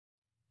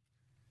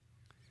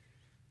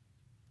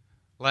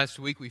Last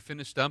week we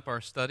finished up our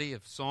study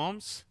of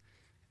Psalms,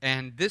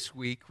 and this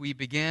week we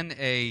begin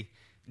a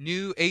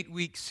new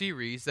 8-week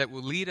series that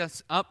will lead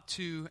us up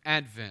to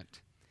Advent.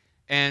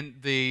 And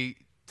the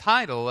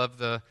title of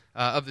the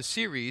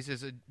series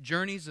is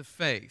Journeys of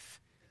Faith.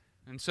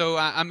 And so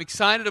I'm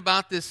excited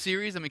about this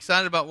series. I'm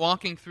excited about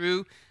walking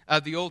through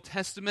the Old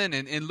Testament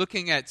and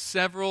looking at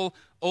several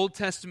Old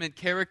Testament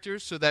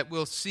characters so that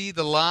we'll see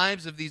the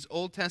lives of these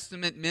Old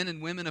Testament men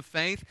and women of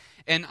faith.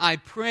 And I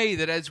pray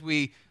that as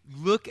we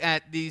look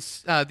at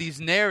these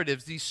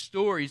narratives, these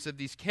stories of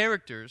these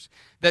characters,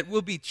 that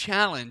we'll be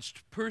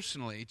challenged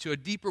personally to a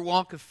deeper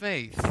walk of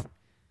faith.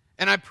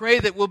 And I pray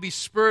that we'll be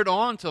spurred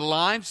on to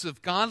lives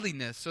of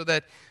godliness so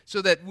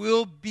that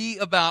we'll be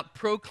about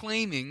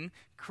proclaiming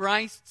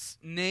Christ's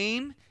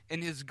name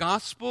and His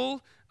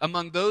gospel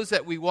among those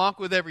that we walk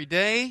with every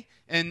day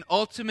and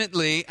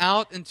ultimately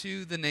out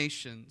into the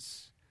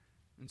nations.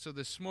 And so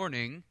this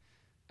morning,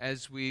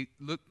 as we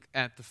look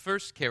at the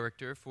first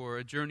character for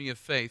a journey of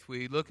faith,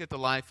 we look at the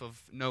life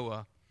of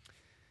Noah.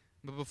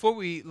 But before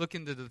we look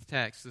into the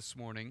text this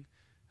morning,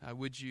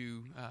 would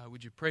you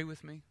pray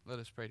with me? Let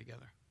us pray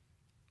together.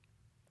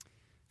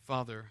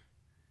 Father,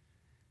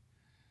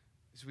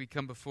 as we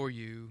come before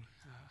you,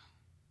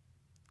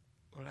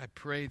 Lord, I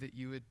pray that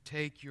you would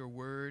take your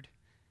word,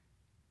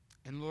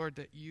 and Lord,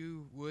 that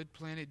you would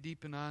plant it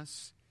deep in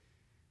us.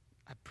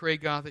 I pray,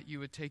 God, that you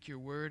would take your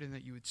word and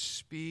that you would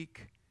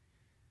speak.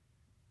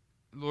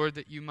 Lord,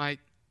 that you might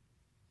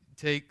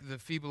take the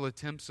feeble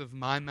attempts of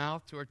my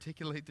mouth to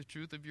articulate the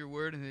truth of your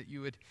word, and that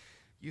you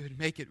would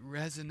make it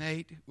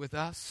resonate with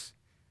us.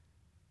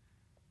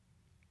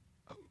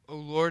 Oh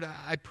Lord,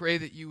 I pray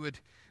that you would,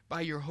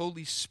 by your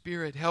Holy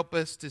Spirit, help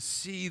us to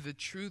see the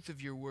truth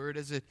of your word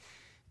as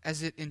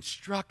it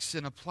instructs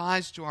and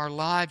applies to our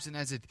lives, and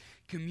as it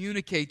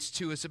communicates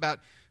to us about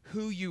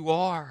who you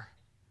are,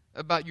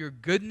 about your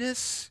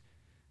goodness,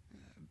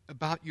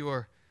 about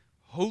your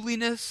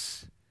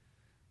holiness,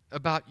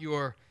 about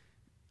your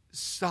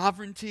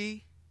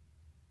sovereignty.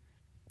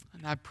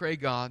 And I pray,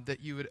 God,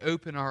 that you would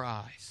open our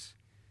eyes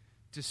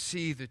to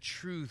see the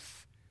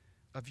truth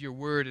of your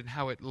word and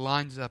how it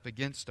lines up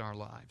against our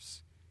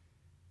lives.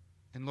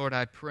 And Lord,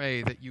 I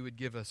pray that you would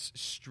give us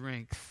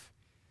strength,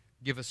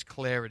 give us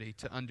clarity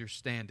to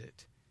understand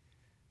it.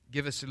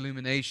 Give us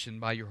illumination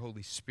by your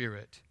Holy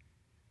Spirit.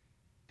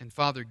 And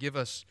Father, give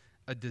us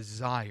a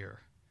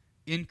desire.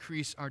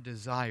 Increase our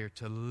desire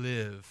to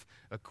live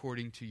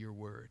according to your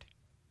word.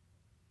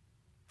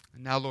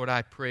 And now, Lord,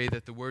 I pray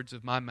that the words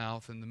of my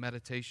mouth and the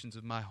meditations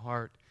of my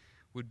heart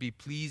would be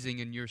pleasing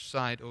in your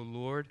sight, O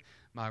Lord,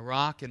 my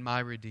rock and my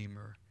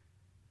redeemer.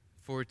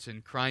 For it's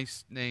in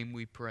Christ's name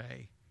we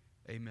pray.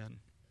 Amen.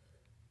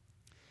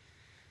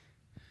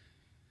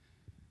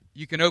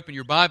 You can open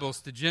your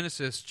Bibles to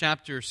Genesis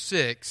chapter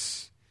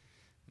 6.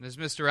 And as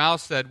Mr. Al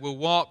said, we'll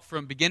walk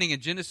from beginning in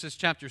Genesis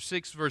chapter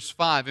 6, verse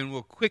 5, and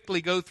we'll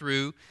quickly go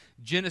through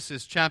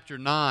Genesis chapter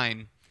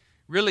 9,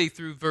 really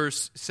through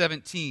verse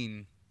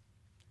 17.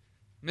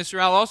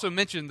 Mr. Al also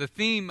mentioned the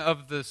theme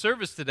of the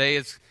service today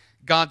is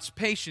God's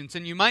patience.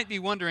 And you might be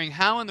wondering,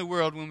 how in the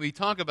world, when we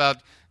talk about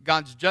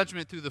God's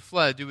judgment through the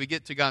flood, do we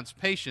get to God's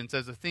patience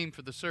as a theme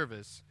for the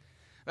service?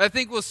 I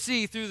think we'll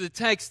see through the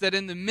text that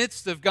in the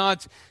midst of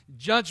God's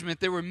judgment,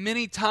 there were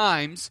many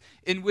times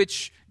in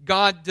which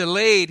God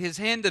delayed his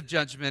hand of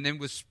judgment and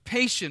was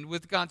patient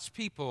with God's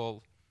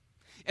people.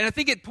 And I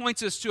think it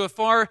points us to a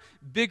far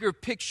bigger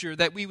picture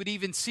that we would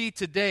even see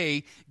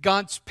today,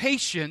 God's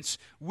patience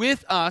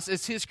with us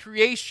as his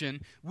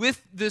creation,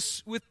 with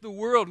the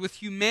world, with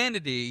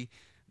humanity,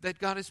 that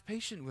God is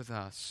patient with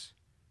us.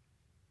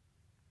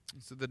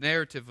 And so the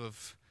narrative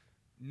of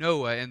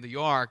Noah and the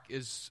ark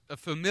is a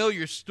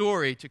familiar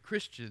story to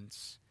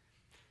Christians.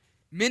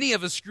 Many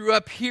of us grew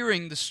up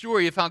hearing the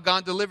story of how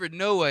God delivered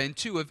Noah and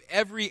two of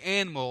every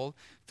animal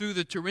through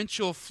the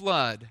torrential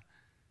flood.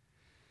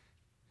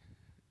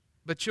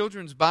 But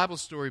children's Bible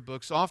story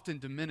books often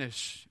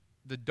diminish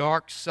the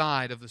dark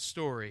side of the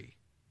story.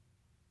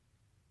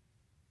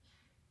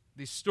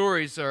 These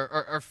stories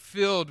are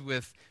filled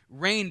with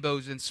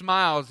rainbows and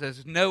smiles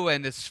as Noah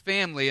and his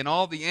family and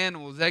all the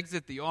animals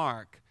exit the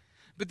ark.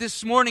 But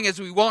this morning,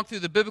 as we walk through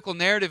the biblical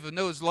narrative of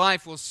Noah's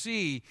life, we'll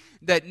see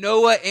that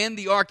Noah and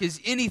the ark is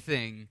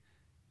anything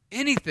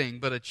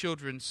but a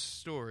children's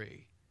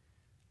story.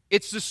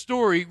 It's the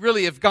story,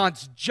 really, of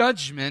God's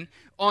judgment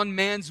on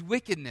man's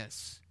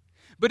wickedness.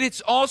 But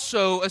it's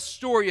also a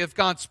story of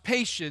God's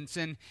patience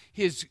and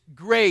his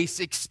grace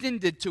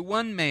extended to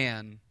one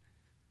man,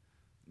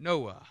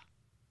 Noah.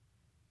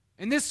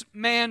 And this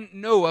man,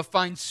 Noah,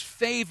 finds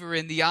favor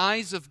in the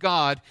eyes of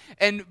God.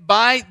 And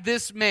by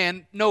this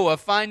man, Noah,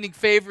 finding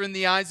favor in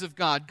the eyes of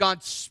God,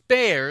 God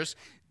spares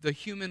the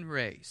human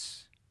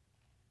race.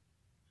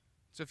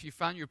 So if you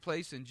found your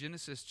place in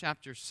Genesis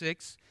chapter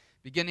 6,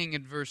 beginning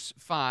in verse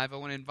 5, I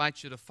want to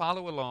invite you to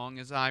follow along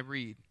as I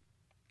read.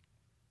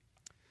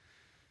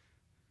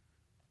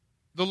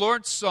 The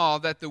Lord saw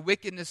that the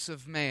wickedness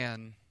of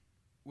man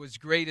was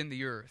great in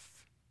the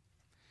earth,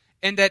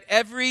 and that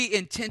every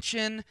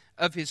intention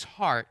of his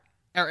heart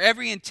or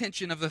every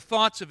intention of the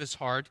thoughts of his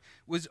heart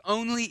was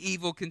only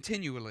evil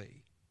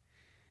continually.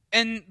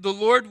 And the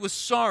Lord was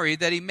sorry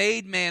that he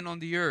made man on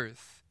the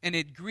earth, and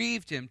it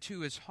grieved him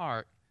to his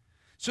heart.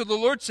 So the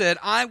Lord said,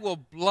 I will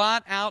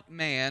blot out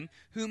man,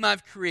 whom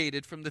I've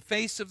created from the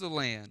face of the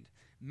land,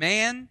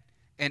 man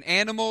and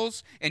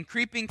animals and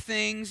creeping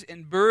things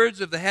and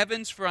birds of the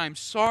heavens, for I'm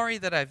sorry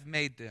that I've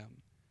made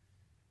them.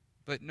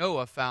 But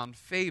Noah found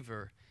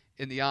favor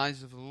in the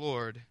eyes of the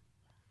Lord.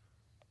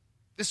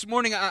 This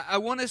morning, I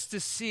want us to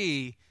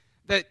see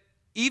that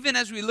even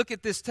as we look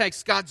at this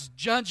text, God's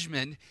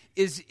judgment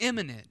is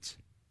imminent.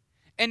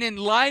 And in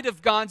light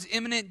of God's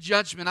imminent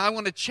judgment, I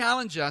want to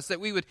challenge us that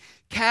we would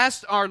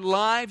cast our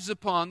lives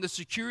upon the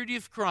security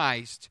of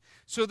Christ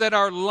so that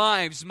our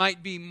lives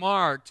might be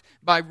marked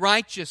by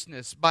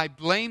righteousness, by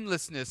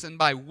blamelessness, and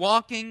by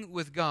walking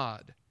with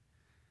God.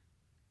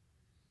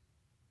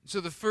 So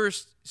the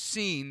first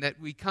scene that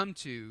we come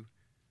to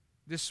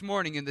this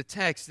morning in the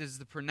text is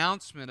the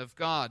pronouncement of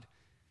God.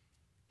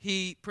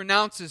 He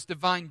pronounces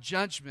divine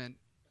judgment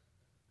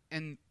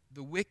and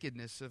the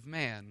wickedness of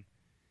man.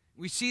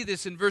 We see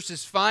this in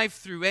verses 5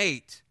 through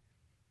 8.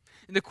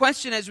 And the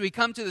question as we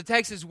come to the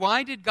text is,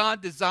 why did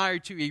God desire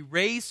to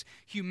erase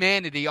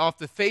humanity off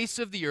the face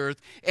of the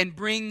earth and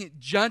bring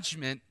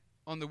judgment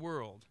on the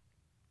world?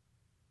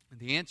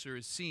 And the answer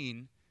is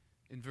seen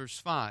in verse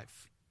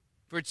 5.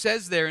 For it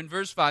says there in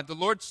verse 5, the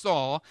Lord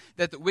saw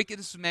that the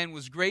wickedness of man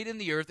was great in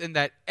the earth, and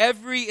that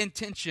every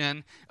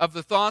intention of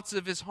the thoughts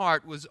of his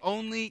heart was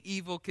only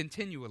evil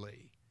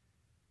continually.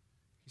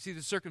 You see,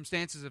 the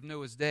circumstances of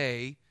Noah's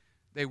day,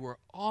 they were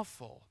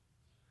awful.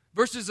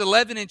 Verses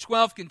 11 and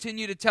 12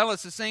 continue to tell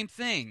us the same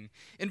thing.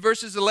 In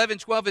verses 11 and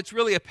 12, it's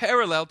really a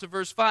parallel to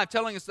verse 5,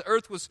 telling us the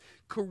earth was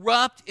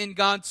corrupt in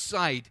God's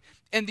sight,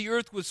 and the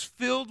earth was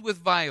filled with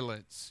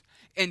violence.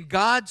 And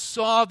God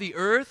saw the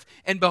earth,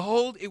 and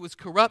behold, it was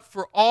corrupt,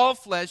 for all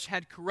flesh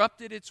had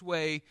corrupted its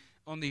way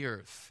on the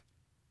earth.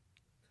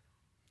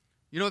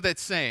 You know what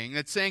that's saying?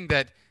 That's saying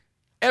that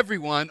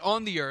everyone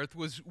on the earth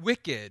was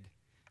wicked.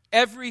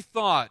 Every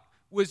thought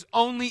was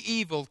only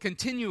evil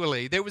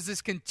continually. There was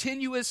this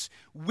continuous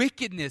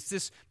wickedness,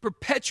 this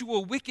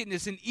perpetual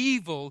wickedness and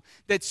evil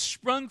that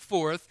sprung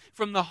forth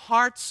from the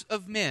hearts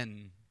of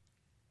men.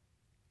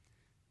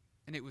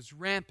 And it was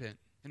rampant,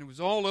 and it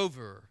was all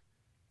over.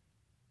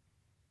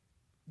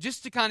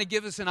 Just to kind of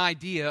give us an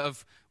idea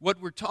of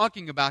what we're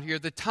talking about here,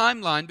 the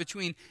timeline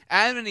between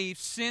Adam and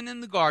Eve's sin in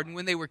the garden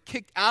when they were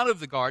kicked out of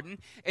the garden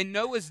and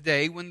Noah's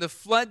day when the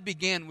flood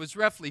began was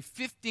roughly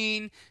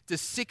 15 to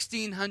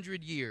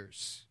 1600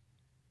 years.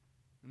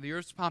 And the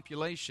earth's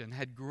population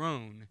had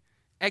grown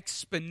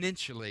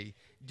exponentially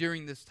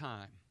during this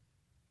time.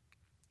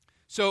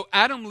 So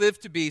Adam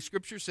lived to be,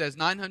 Scripture says,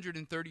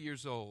 930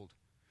 years old.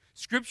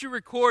 Scripture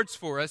records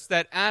for us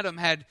that Adam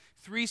had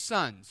 3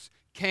 sons,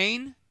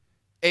 Cain,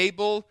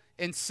 Abel,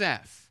 and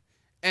Seth.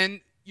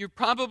 And you're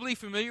probably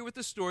familiar with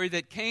the story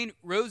that Cain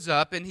rose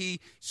up and he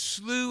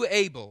slew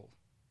Abel.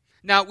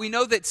 Now, we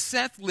know that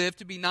Seth lived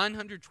to be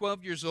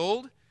 912 years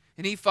old,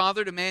 and he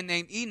fathered a man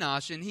named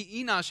Enosh, and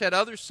Enosh had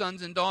other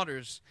sons and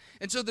daughters.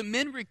 And so the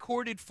men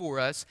recorded for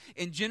us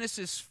in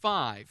Genesis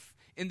 5,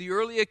 in the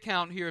early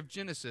account here of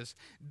Genesis,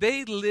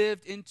 they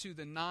lived into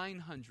the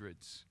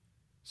 900s.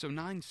 So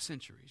 9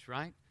 centuries,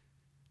 right?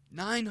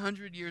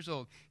 900 years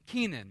old.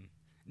 Kenan,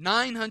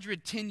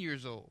 910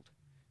 years old.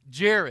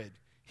 Jared,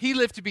 he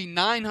lived to be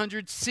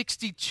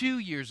 962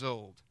 years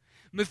old.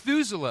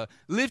 Methuselah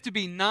lived to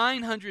be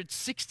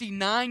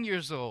 969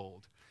 years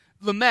old.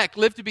 Lamech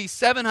lived to be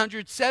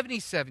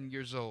 777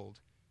 years old.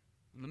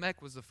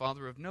 Lamech was the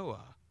father of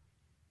Noah.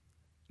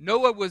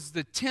 Noah was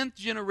the 10th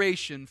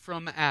generation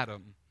from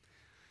Adam.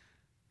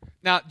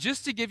 Now,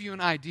 just to give you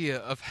an idea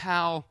of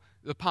how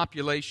the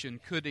population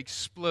could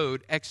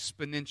explode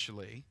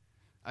exponentially,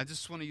 I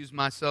just want to use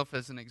myself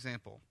as an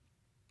example.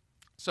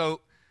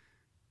 So,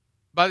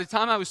 by the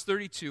time I was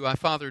 32, I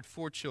fathered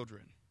 4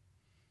 children.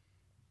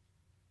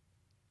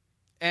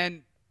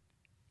 And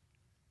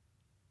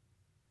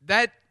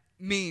that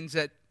means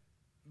that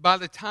by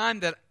the time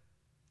that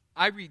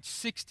I reached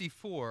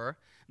 64,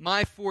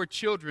 my 4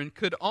 children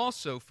could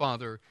also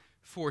father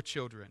 4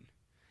 children.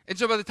 And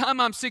so by the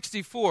time I'm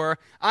 64,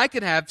 I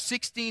could have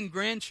 16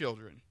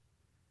 grandchildren.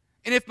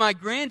 And if my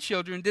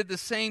grandchildren did the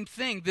same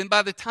thing, then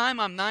by the time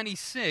I'm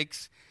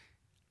 96,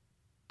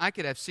 I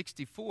could have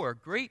 64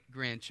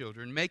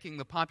 great-grandchildren, making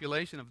the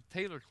population of the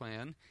Taylor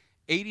clan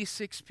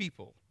 86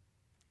 people.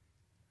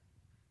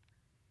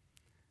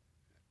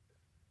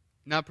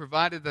 Now,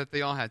 provided that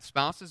they all had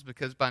spouses,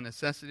 because by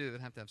necessity they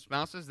would have to have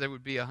spouses, there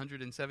would be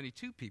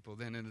 172 people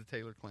then in the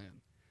Taylor clan.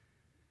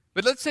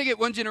 But let's take it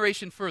one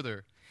generation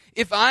further.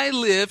 If I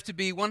live to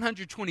be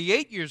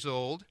 128 years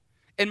old,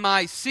 and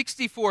my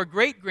 64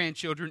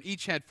 great-grandchildren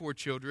each had 4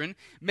 children,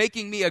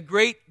 making me a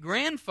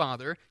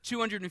great-grandfather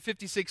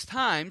 256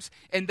 times,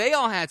 and they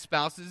all had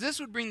spouses, this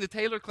would bring the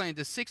Taylor clan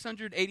to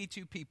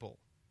 682 people.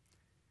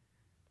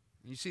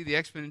 You see the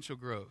exponential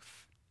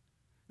growth.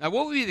 Now,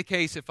 what would be the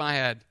case if I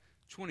had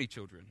 20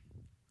 children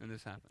and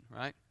this happened,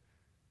 right?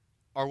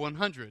 Or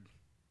 100?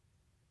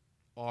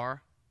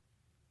 Or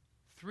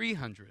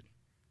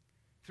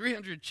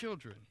 300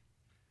 children.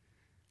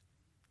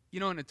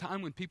 You know, in a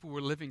time when people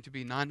were living to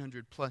be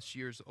 900 plus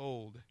years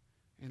old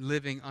and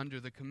living under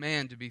the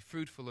command to be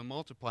fruitful and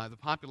multiply, the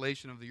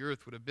population of the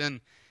earth would have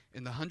been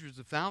in the hundreds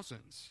of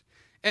thousands.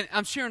 And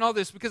I'm sharing all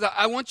this because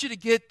I want you to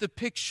get the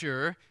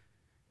picture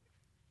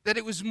that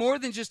it was more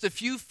than just a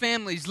few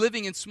families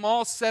living in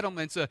small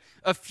settlements,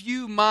 a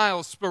few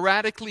miles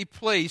sporadically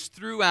placed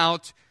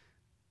throughout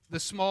the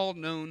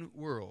small-known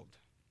world.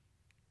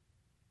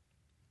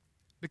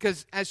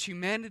 Because as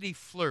humanity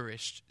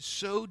flourished,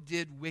 so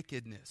did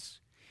wickedness.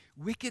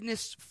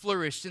 Wickedness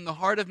flourished in the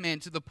heart of man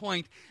to the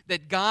point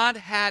that God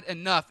had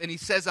enough, and he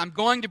says, I'm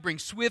going to bring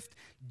swift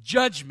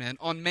judgment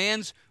on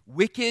man's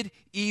wicked,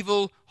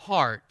 evil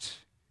heart.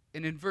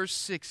 And in verse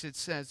 6 it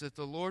says that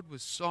the Lord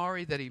was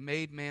sorry that he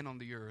made man on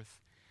the earth,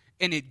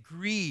 and it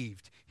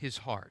grieved his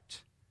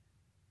heart.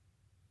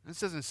 This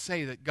doesn't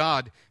say that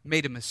God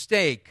made a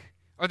mistake,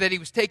 or that he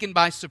was taken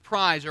by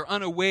surprise or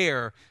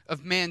unaware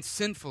of man's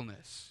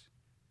sinfulness.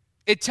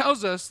 It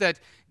tells us that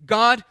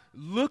God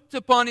looked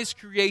upon his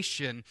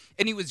creation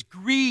and he was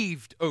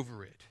grieved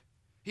over it.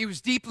 He was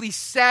deeply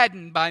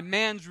saddened by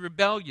man's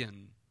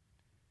rebellion.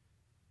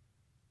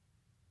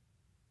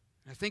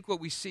 I think what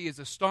we see is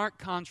a stark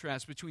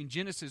contrast between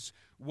Genesis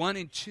 1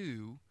 and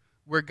 2,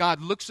 where God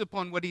looks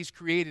upon what he's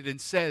created and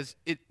says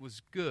it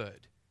was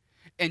good,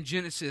 and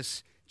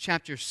Genesis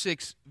chapter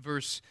 6,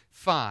 verse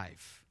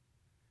 5,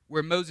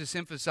 where Moses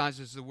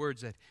emphasizes the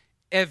words that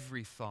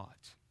every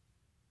thought,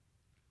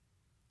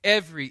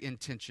 every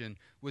intention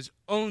was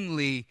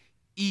only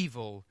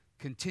evil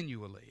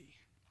continually.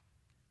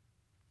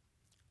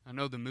 I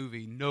know the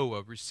movie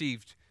Noah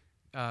received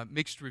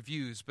mixed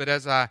reviews, but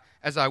as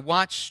I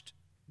watched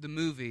the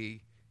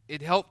movie,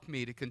 it helped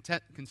me to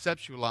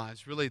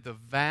conceptualize really the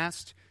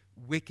vast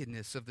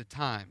wickedness of the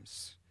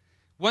times.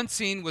 One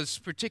scene was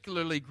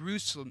particularly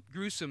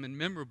gruesome and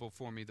memorable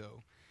for me,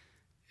 though.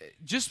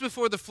 Just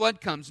before the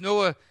flood comes,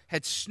 Noah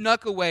had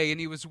snuck away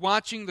and he was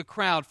watching the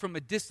crowd from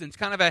a distance,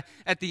 kind of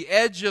at the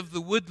edge of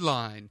the wood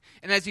line.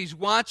 And as he's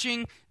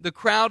watching the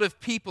crowd of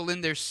people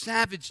in their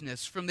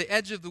savageness from the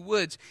edge of the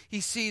woods,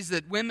 he sees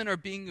that women are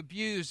being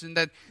abused and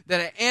that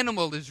an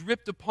animal is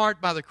ripped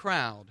apart by the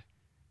crowd.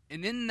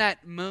 And in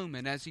that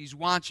moment, as he's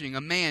watching,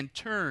 a man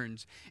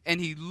turns and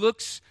he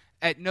looks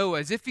at Noah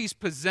as if he's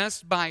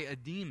possessed by a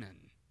demon.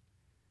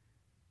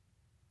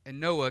 And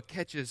Noah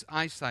catches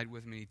eyesight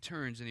with him, and he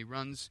turns and he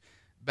runs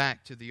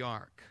back to the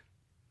ark.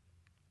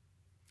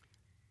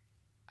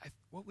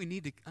 What we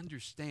need to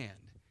understand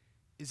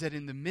is that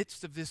in the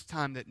midst of this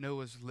time that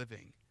Noah's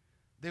living,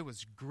 there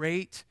was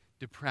great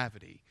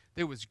depravity.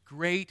 There was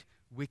great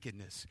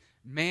wickedness.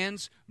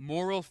 Man's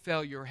moral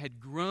failure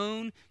had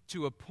grown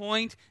to a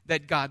point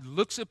that God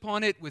looks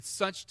upon it with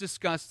such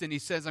disgust, and he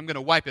says, I'm going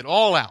to wipe it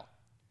all out.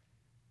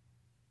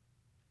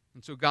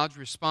 And so God's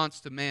response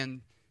to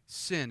man's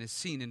sin is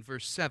seen in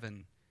verse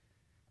 7.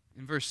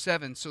 In verse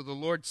 7, so the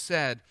Lord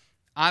said,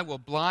 I will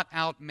blot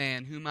out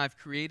man whom I've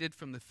created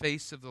from the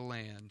face of the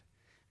land,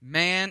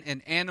 man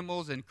and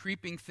animals and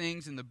creeping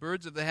things and the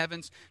birds of the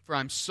heavens, for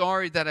I'm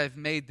sorry that I've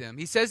made them.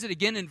 He says it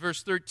again in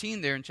verse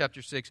 13 there in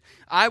chapter 6.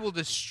 I will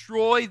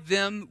destroy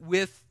them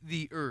with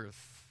the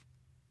earth.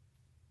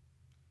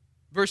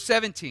 Verse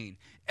 17,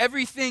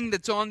 everything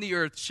that's on the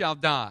earth shall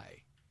die.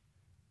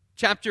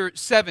 Chapter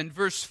 7,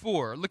 verse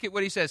 4, look at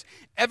what he says.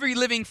 Every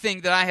living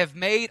thing that I have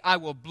made, I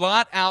will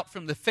blot out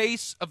from the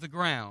face of the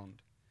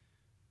ground.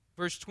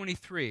 Verse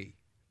 23,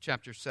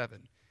 chapter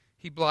 7.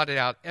 He blotted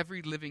out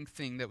every living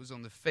thing that was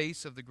on the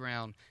face of the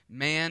ground,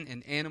 man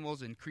and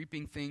animals and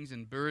creeping things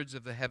and birds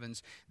of the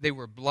heavens. They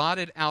were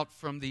blotted out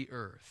from the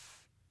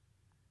earth.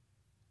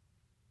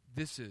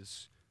 This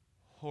is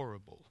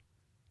horrible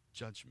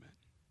judgment.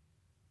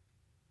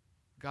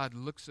 God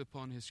looks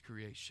upon his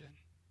creation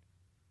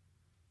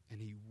and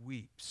he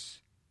weeps.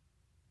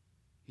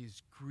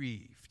 He's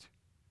grieved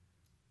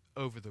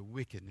over the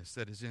wickedness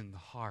that is in the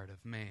heart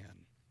of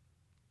man.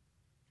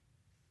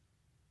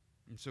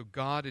 And so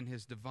God in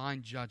his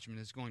divine judgment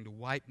is going to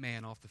wipe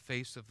man off the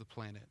face of the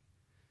planet.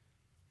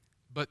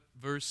 But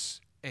verse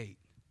 8.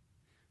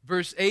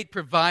 Verse 8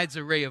 provides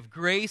a ray of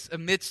grace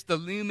amidst the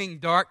looming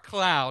dark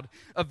cloud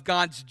of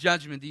God's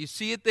judgment. Do you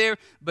see it there?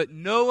 But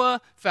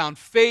Noah found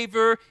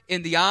favor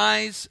in the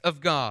eyes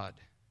of God.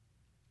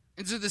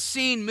 And so the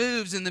scene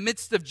moves in the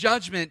midst of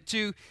judgment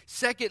to,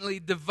 secondly,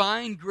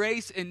 divine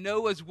grace in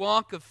Noah's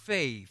walk of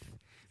faith.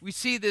 We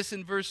see this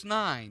in verse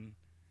 9.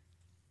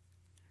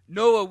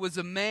 Noah was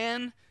a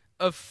man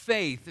of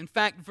faith. In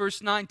fact,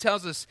 verse 9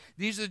 tells us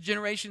these are the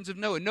generations of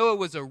Noah. Noah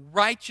was a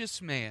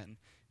righteous man,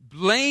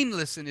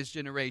 blameless in his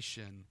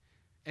generation.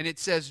 And it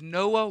says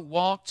Noah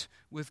walked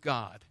with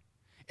God.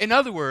 In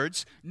other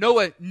words,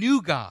 Noah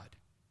knew God.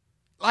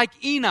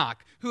 Like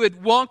Enoch, who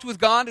had walked with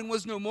God and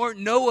was no more,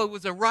 Noah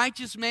was a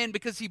righteous man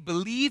because he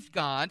believed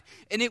God,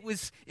 and it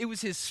was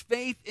his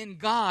faith in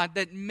God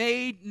that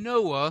made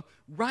Noah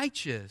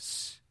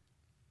righteous.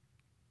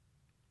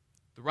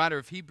 The writer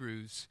of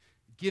Hebrews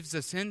gives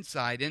us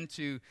insight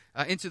into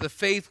the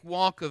faith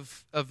walk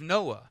of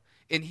Noah.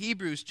 In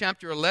Hebrews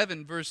chapter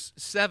 11, verse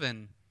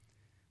 7,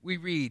 we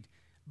read,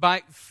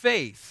 "By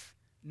faith,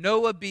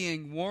 Noah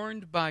being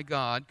warned by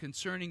God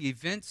concerning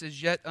events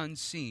as yet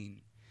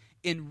unseen,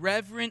 in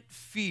reverent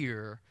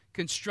fear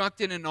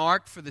constructed an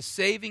ark for the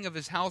saving of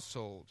his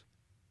household.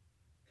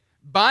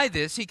 By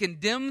this he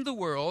condemned the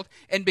world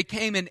and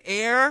became an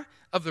heir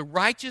of the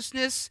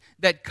righteousness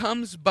that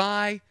comes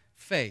by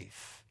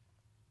faith."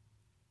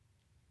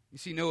 You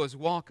see, Noah's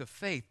walk of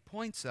faith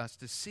points us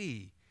to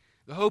see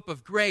the hope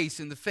of grace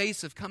in the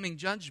face of coming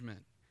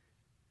judgment.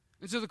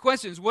 And so the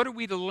question is, what are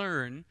we to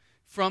learn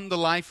from the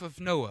life of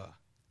Noah?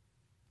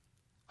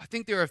 I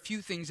think there are a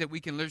few things that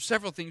we can learn,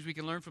 several things we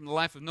can learn from the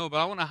life of Noah,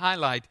 but I want to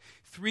highlight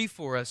three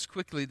for us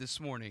quickly this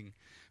morning.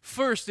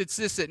 First, it's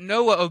this, that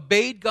Noah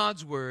obeyed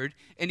God's word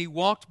and he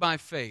walked by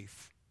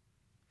faith.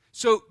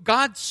 So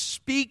God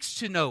speaks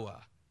to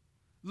Noah.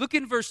 Look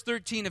in verse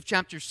 13 of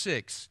chapter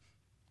 6.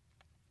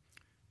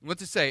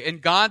 What's it say?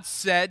 And God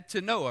said to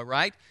Noah,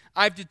 right?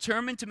 "I've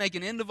determined to make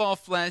an end of all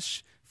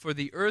flesh, for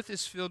the earth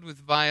is filled with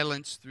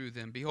violence through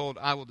them. Behold,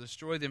 I will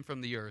destroy them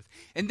from the earth."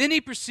 And then he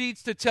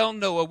proceeds to tell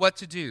Noah what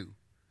to do.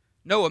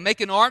 "Noah,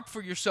 make an ark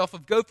for yourself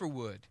of gopher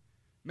wood.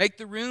 Make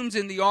the rooms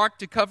in the ark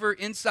to covered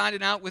inside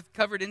and out with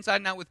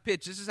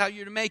pitch." This is how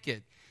you're to make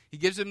it. He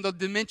gives him the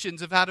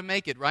dimensions of how to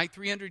make it, right?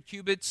 300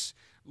 cubits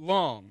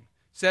long,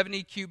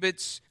 50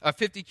 cubits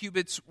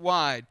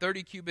wide,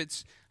 30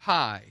 cubits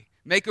high.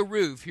 Make a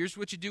roof. Here's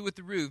what you do with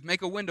the roof.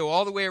 Make a window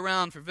all the way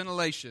around for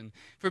ventilation.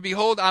 "For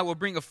behold, I will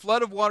bring a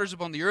flood of waters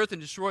upon the earth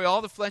and destroy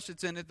all the flesh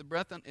that's in it,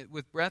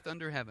 with breath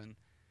under heaven.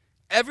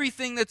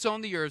 Everything that's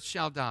on the earth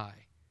shall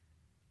die."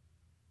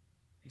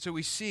 And so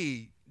we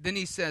see, then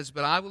he says,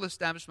 "But I will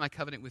establish my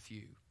covenant with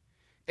you.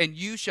 And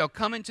you shall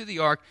come into the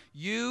ark,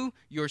 you,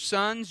 your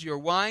sons, your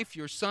wife,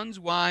 your sons'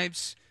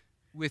 wives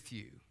with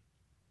you."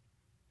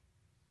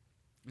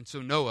 And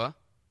so Noah,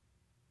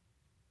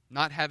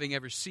 not having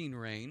ever seen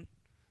rain,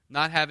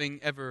 not having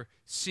ever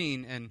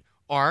seen an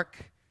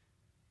ark,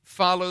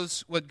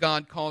 follows what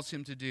God calls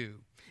him to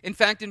do. In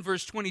fact, in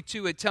verse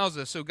 22, it tells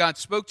us, so God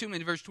spoke to him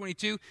in verse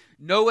 22,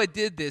 Noah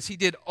did this. He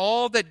did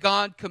all that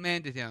God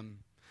commanded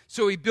him.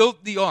 So he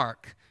built the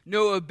ark.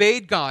 Noah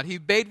obeyed God. He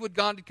obeyed what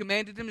God had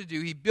commanded him to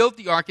do. He built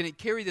the ark, and it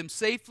carried them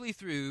safely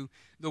through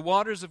the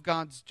waters of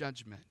God's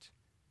judgment.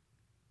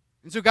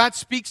 And so God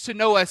speaks to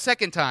Noah a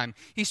second time.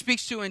 He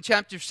speaks to him in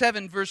chapter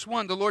 7, verse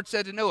 1. The Lord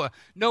said to Noah,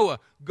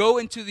 "Noah, go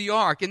into the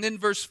ark." And then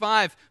verse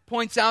 5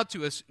 points out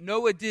to us,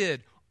 Noah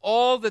did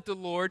all that the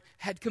Lord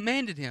had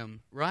commanded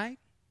him, right?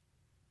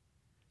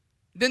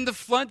 Then the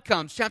flood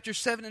comes. Chapter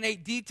 7 and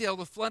 8 detail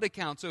the flood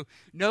account. So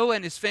Noah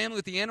and his family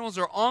with the animals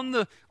are on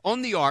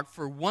the ark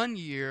for 1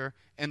 year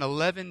and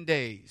 11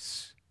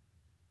 days,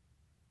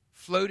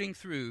 floating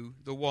through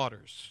the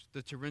waters,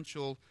 the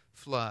torrential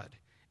flood.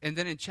 And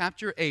then in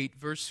chapter 8,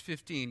 verse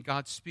 15,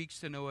 God speaks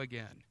to Noah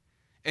again.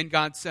 And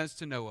God says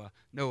to Noah,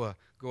 "Noah,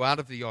 go out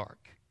of the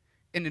ark."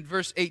 And in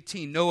verse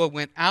 18, Noah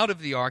went out of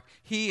the ark,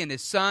 he and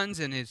his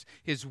sons and his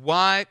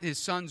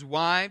sons'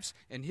 wives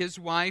and his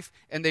wife,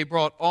 and they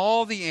brought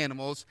all the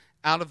animals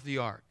out of the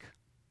ark.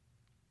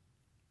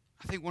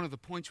 I think one of the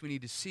points we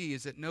need to see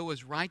is that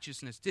Noah's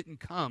righteousness didn't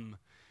come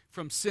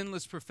from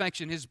sinless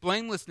perfection. His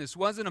blamelessness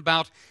wasn't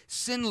about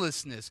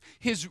sinlessness.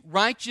 His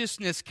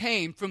righteousness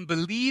came from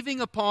believing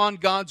upon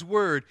God's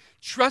word,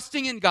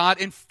 trusting in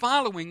God, and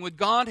following what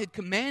God had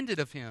commanded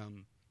of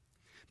him.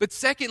 But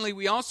secondly,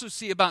 we also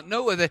see about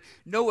Noah that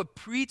Noah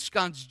preached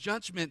God's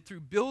judgment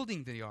through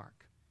building the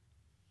ark.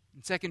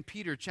 In 2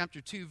 Peter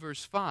chapter 2,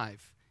 verse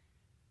 5,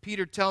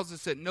 Peter tells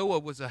us that Noah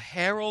was a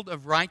herald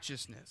of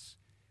righteousness.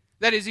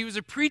 That is, he was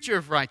a preacher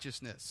of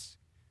righteousness.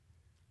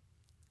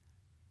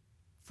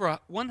 For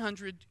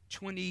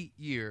 120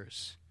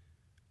 years,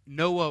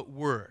 Noah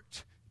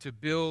worked to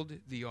build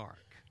the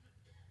ark.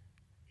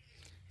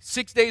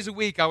 6 days a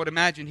week, I would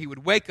imagine, he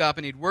would wake up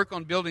and he'd work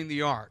on building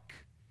the ark.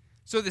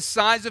 So the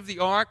size of the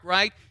ark,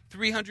 right,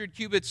 300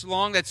 cubits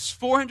long, that's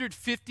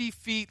 450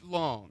 feet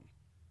long.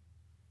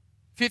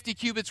 50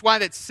 cubits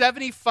wide, that's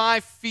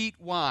 75 feet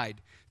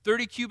wide.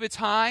 30 cubits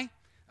high,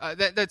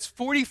 that's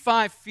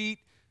 45 feet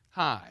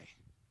high.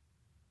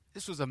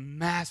 This was a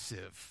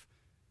massive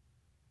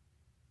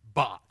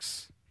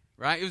box,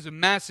 right? It was a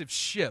massive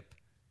ship.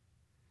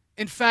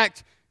 In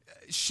fact,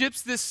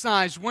 ships this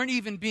size weren't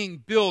even being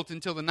built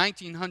until the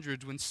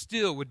 1900s, when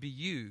steel would be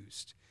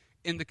used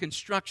in the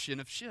construction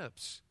of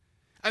ships.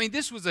 I mean,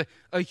 this was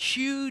a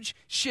huge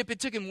ship. It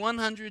took him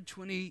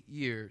 120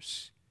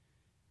 years.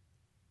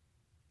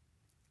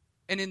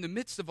 And in the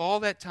midst of all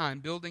that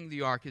time building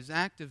the ark, his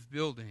act of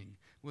building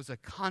was a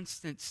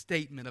constant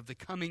statement of the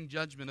coming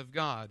judgment of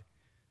God.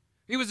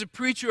 He was a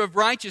preacher of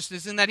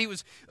righteousness in that he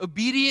was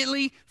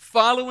obediently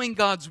following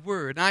God's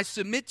word. And I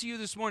submit to you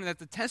this morning that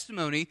the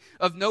testimony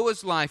of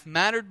Noah's life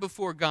mattered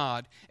before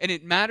God, and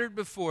it mattered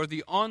before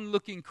the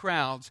onlooking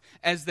crowds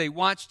as they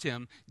watched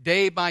him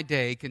day by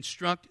day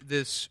construct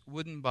this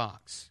wooden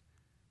box.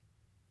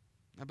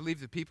 I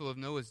believe the people of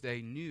Noah's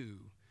day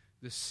knew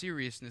the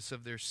seriousness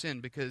of their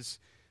sin because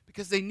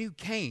they knew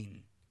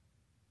Cain.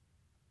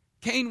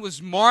 Cain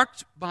was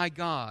marked by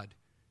God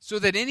so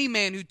that any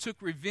man who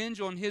took revenge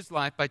on his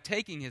life by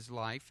taking his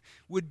life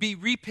would be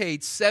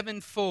repaid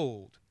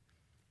sevenfold.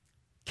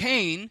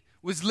 Cain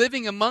was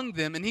living among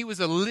them, and he was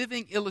a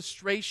living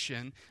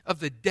illustration of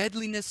the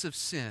deadliness of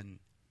sin.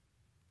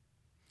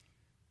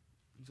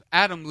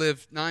 Adam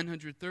lived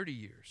 930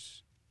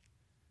 years.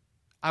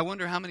 I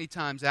wonder how many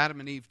times Adam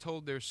and Eve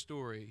told their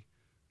story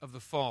of the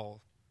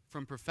fall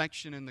from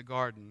perfection in the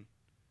garden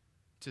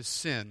to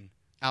sin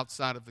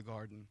outside of the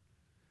garden.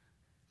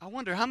 I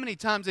wonder how many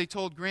times they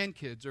told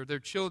grandkids or their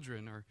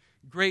children or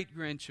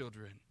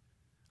great-grandchildren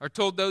or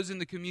told those in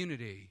the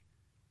community.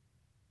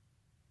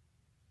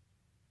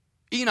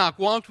 Enoch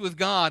walked with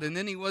God and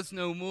then he was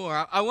no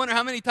more. I wonder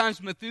how many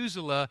times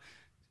Methuselah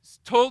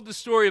told the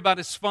story about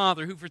his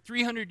father who for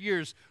 300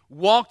 years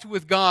walked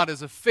with God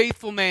as a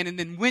faithful man and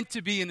then went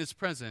to be in his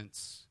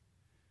presence.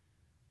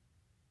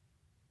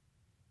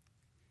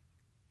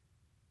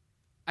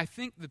 I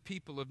think the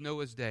people of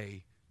Noah's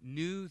day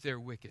knew their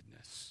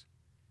wickedness.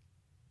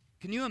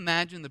 Can you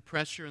imagine the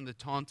pressure and the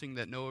taunting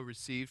that Noah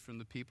received from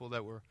the people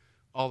that were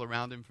all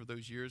around him for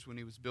those years when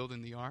he was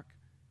building the ark?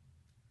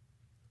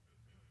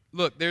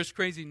 Look, there's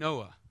crazy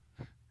Noah.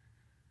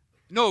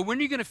 Noah, when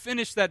are you going to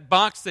finish that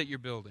box that you're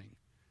building?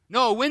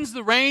 Noah, when's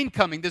the rain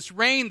coming? This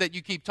rain that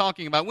you keep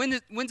talking about,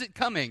 when's it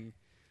coming?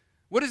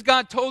 What has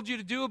God told you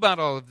to do about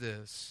all of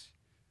this?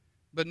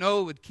 But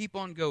Noah would keep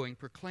on going,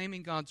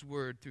 proclaiming God's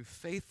word through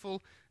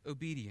faithful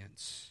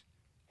obedience.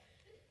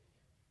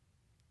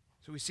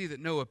 So we see that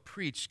Noah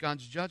preached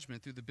God's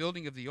judgment through the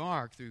building of the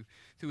ark,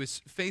 through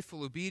his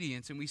faithful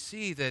obedience. And we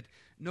see that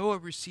Noah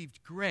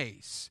received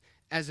grace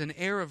as an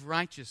heir of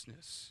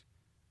righteousness.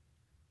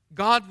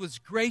 God was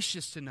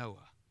gracious to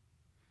Noah.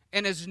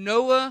 And as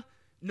Noah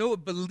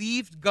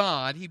believed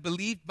God, he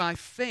believed by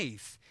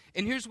faith.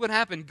 And here's what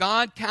happened.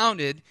 God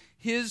counted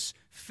his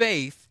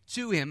faith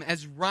to him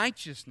as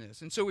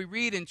righteousness. And so we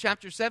read in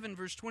chapter 7,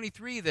 verse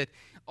 23, that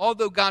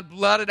although God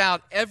blotted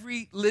out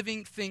every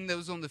living thing that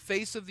was on the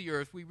face of the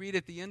earth, we read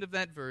at the end of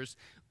that verse,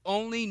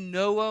 only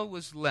Noah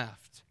was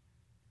left,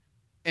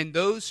 and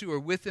those who were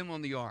with him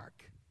on the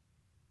ark.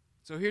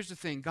 So here's the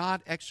thing.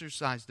 God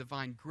exercised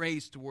divine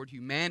grace toward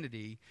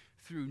humanity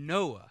through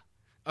Noah,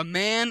 a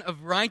man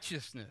of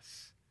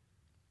righteousness.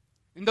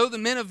 And though the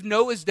men of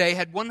Noah's day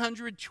had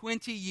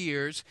 120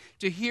 years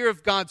to hear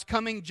of God's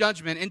coming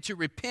judgment and to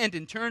repent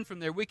and turn from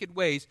their wicked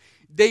ways,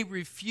 they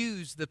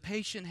refused the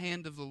patient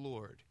hand of the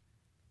Lord.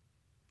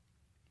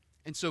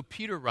 And so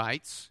Peter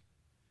writes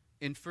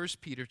in 1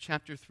 Peter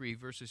chapter 3,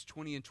 verses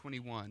 20 and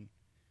 21,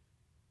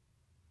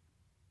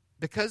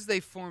 because they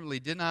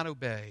formerly did not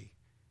obey,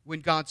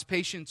 when God's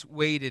patience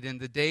waited in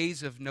the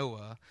days of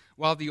Noah,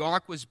 while the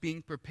ark was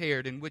being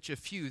prepared, in which a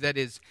few, that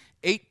is,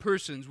 8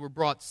 persons, were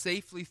brought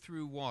safely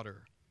through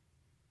water.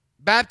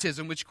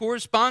 Baptism, which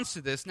corresponds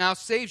to this, now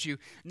saves you,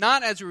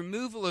 not as a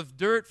removal of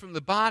dirt from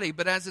the body,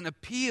 but as an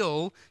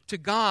appeal to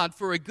God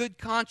for a good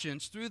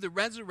conscience through the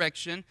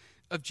resurrection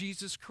of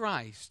Jesus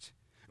Christ.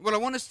 What I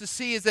want us to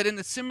see is that in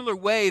a similar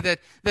way that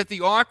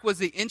the ark was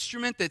the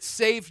instrument that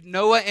saved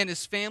Noah and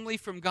his family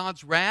from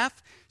God's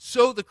wrath,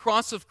 so the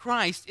cross of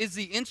Christ is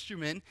the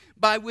instrument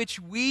by which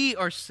we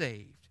are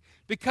saved.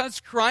 Because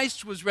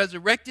Christ was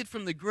resurrected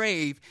from the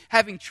grave,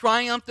 having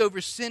triumphed over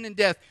sin and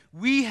death,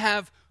 we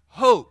have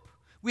hope.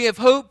 We have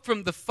hope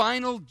from the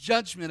final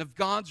judgment of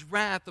God's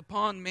wrath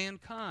upon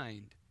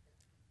mankind.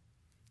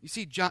 You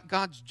see,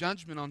 God's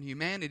judgment on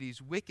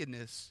humanity's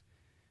wickedness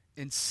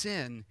and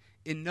sin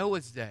in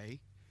Noah's day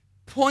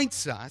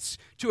points us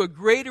to a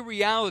greater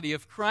reality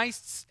of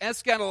Christ's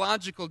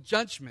eschatological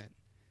judgment.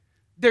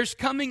 There's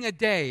coming a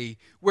day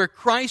where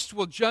Christ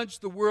will judge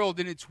the world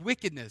in its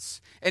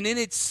wickedness and in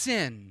its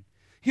sin.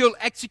 He'll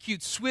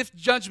execute swift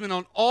judgment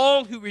on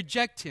all who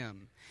reject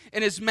him.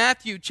 And as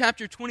Matthew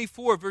chapter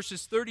 24,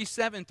 verses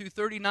 37 through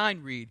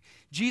 39 read,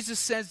 Jesus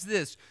says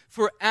this,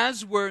 "For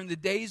as were in the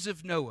days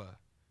of Noah,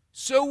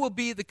 so will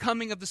be the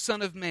coming of the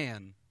Son of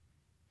Man."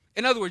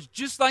 In other words,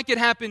 just like it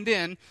happened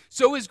then,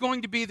 so is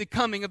going to be the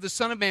coming of the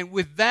Son of Man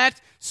with that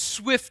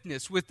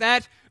swiftness, with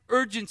that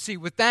urgency,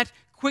 with that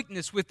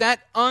quickness, with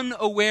that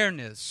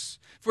unawareness.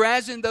 For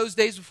as in those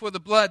days before the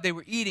blood, they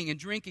were eating and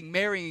drinking,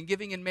 marrying and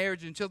giving in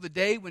marriage until the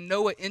day when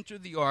Noah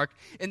entered the ark,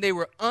 and they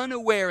were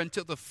unaware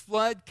until the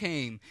flood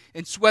came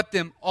and swept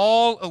them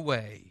all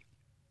away.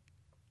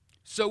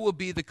 So will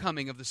be the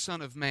coming of the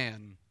Son of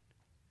Man.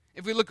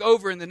 If we look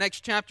over in the next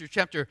chapter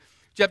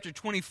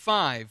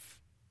 25,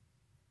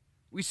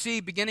 we see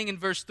beginning in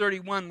verse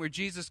 31 where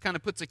Jesus kind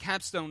of puts a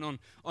capstone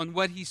on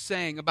what he's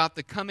saying about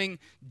the coming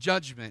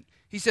judgment.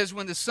 He says,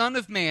 when the Son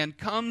of Man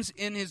comes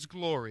in his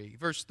glory,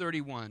 verse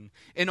 31,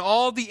 and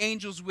all the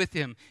angels with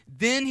him,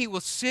 then he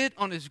will sit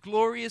on his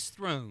glorious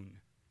throne.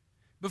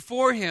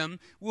 Before him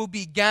will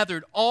be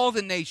gathered all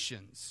the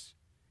nations,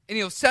 and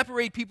he'll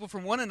separate people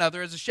from one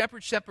another as a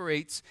shepherd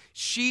separates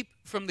sheep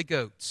from the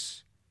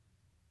goats.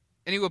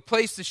 And he will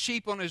place the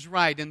sheep on his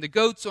right and the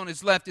goats on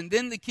his left. And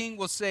then the king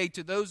will say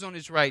to those on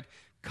his right,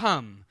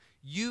 "Come,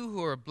 you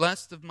who are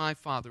blessed of my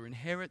Father,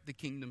 inherit the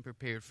kingdom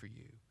prepared for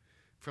you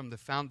from the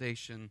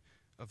foundation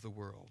of the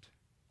world."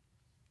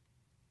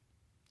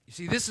 You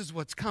You see, this is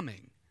what's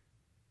coming.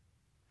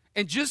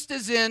 And just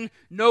as in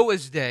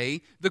Noah's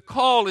day, the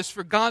call is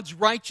for God's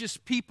righteous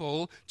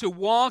people to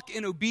walk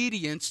in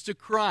obedience to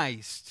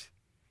Christ.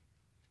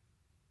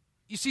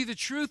 You see, the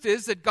truth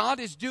is that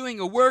God is doing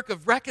a work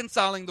of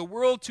reconciling the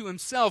world to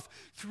himself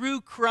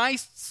through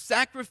Christ's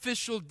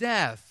sacrificial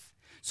death,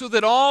 so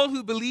that all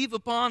who believe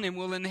upon him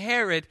will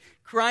inherit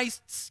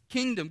Christ's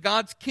kingdom,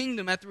 God's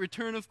kingdom at the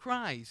return of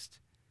Christ.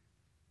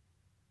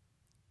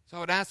 So I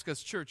would ask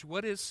us, church,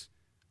 what is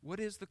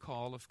the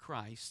call of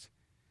Christ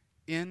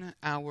in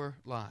our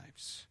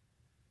lives?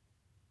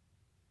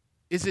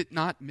 Is it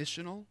not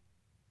missional?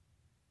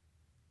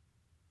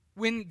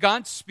 When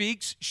God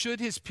speaks, should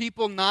his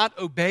people not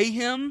obey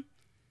him?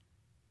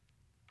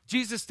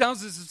 Jesus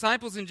tells his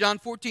disciples in John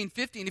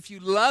 14:15, if you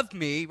love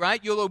me,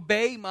 right, you'll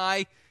obey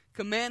my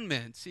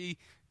commandments. He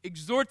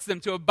exhorts them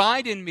to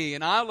abide in me,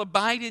 and I'll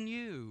abide in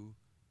you.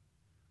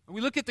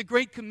 We look at the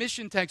Great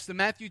Commission text in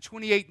Matthew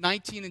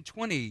 28:19 and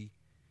 20.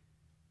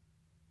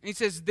 And he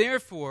says,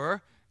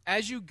 therefore,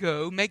 as you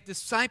go, make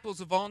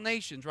disciples of all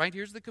nations, right?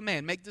 Here's the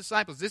command, make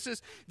disciples.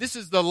 This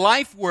is the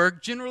life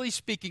work, generally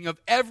speaking, of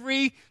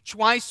every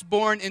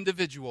twice-born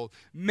individual.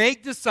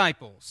 Make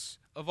disciples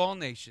of all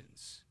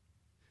nations,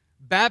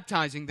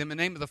 baptizing them in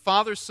the name of the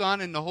Father, Son,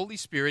 and the Holy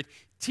Spirit,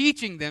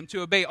 teaching them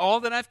to obey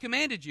all that I've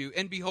commanded you.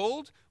 And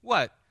behold,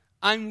 what?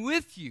 I'm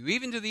with you,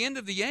 even to the end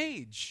of the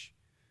age.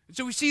 And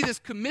so we see this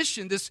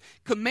commission, this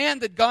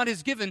command that God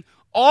has given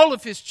all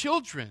of his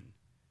children.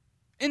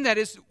 And that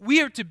is,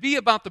 we are to be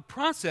about the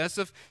process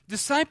of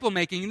disciple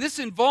making. And this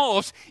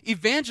involves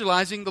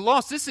evangelizing the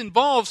lost. This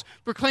involves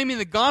proclaiming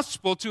the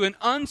gospel to an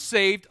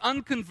unsaved,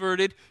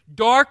 unconverted,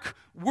 dark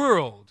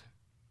world.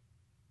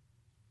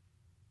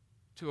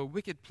 To a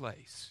wicked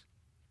place.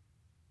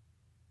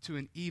 To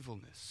an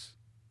evilness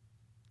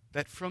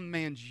that from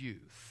man's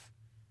youth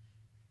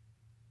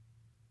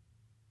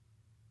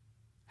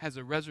has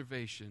a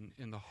reservation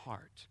in the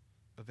heart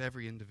of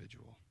every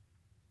individual.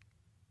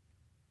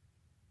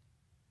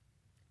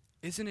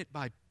 Isn't it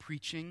by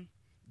preaching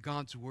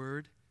God's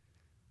word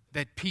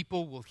that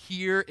people will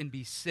hear and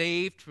be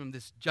saved from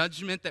this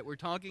judgment that we're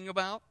talking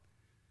about?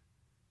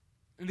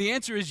 And the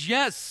answer is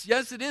yes.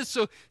 Yes, it is.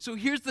 So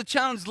here's the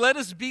challenge. Let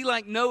us be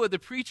like Noah, the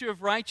preacher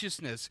of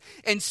righteousness,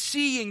 and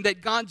seeing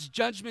that God's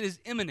judgment is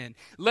imminent,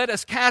 let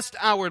us cast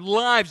our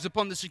lives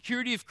upon the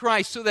security of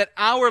Christ so that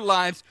our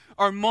lives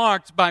are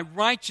marked by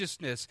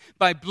righteousness,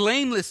 by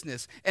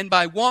blamelessness, and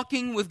by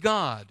walking with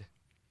God.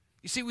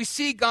 You see, we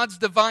see God's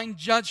divine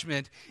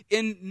judgment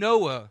in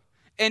Noah,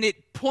 and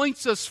it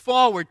points us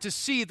forward to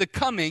see the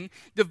coming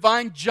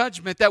divine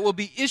judgment that will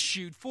be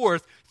issued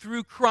forth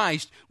through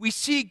Christ. We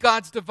see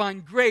God's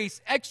divine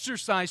grace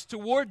exercised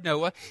toward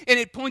Noah, and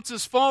it points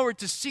us forward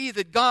to see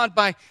that God,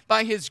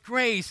 by his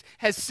grace,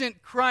 has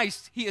sent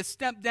Christ. He has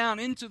stepped down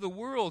into the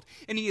world,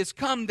 and he has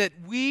come that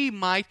we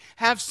might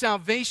have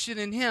salvation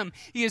in him.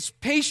 He is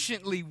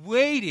patiently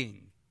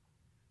waiting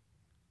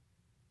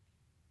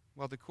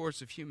while the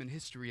course of human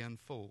history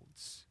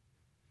unfolds.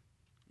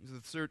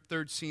 The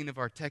third scene of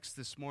our text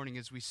this morning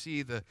is we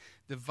see the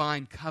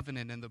divine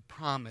covenant and the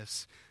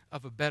promise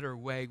of a better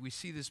way. We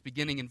see this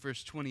beginning in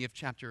verse 20 of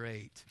chapter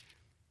 8.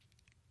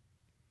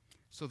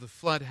 So the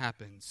flood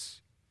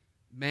happens.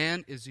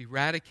 Man is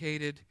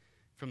eradicated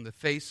from the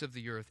face of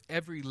the earth.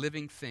 Every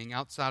living thing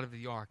outside of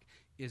the ark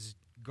is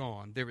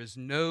gone. There is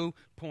no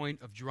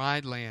point of dry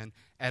land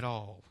at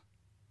all.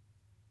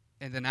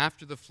 And then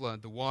after the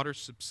flood, the waters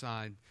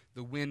subside,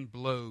 the wind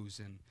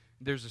blows, and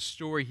there's a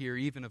story here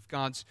even of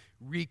God's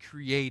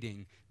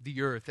recreating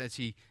the earth as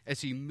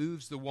he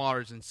moves the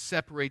waters and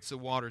separates the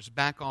waters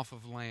back off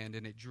of land,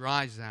 and it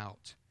dries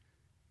out.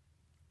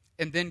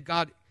 And then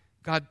God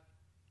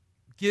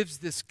gives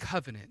this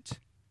covenant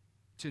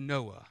to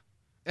Noah.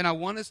 And I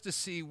want us to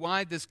see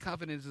why this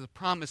covenant is a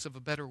promise of a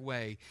better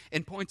way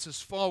and points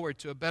us forward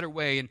to a better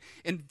way. And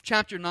in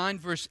chapter 9,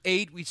 verse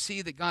 8, we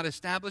see that God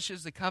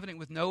establishes the covenant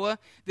with Noah.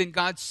 Then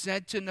God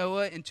said to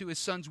Noah and to his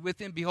sons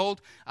with him,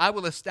 behold, I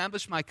will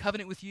establish my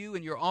covenant with you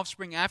and your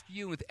offspring after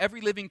you and with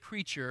every living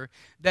creature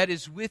that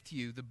is with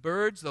you, the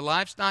birds, the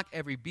livestock,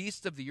 every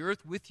beast of the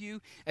earth with you,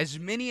 as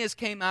many as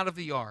came out of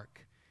the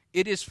ark.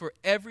 It is for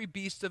every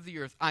beast of the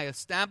earth. I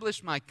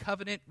establish my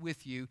covenant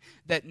with you,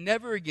 that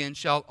never again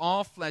shall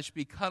all flesh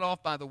be cut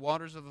off by the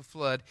waters of the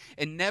flood,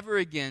 and never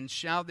again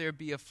shall there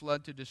be a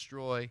flood to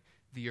destroy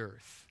the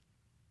earth.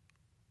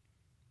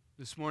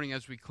 This morning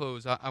as we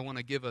close, I want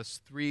to give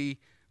us three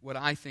what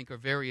I think are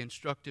very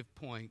instructive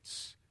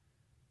points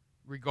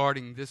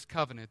regarding this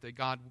covenant that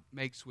God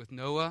makes with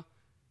Noah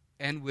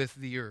and with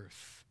the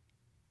earth.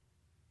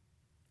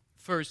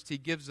 First, he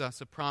gives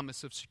us a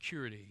promise of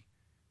security.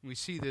 We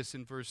see this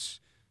in verse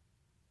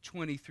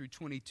 20 through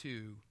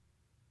 22.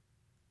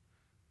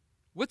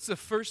 What's the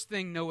first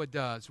thing Noah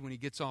does when he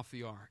gets off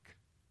the ark?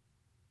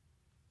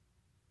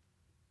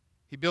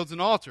 He builds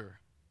an altar.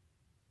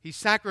 He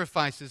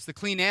sacrifices the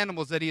clean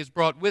animals that he has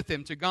brought with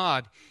him to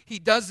God. He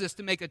does this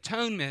to make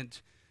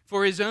atonement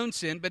for his own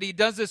sin, but he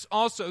does this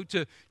also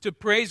to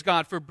praise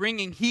God for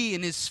bringing he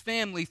and his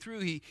family through.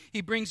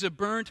 He brings a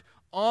burnt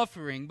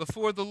offering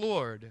before the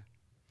Lord.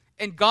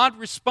 And God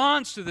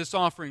responds to this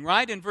offering,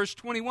 right? In verse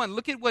 21.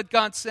 Look at what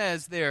God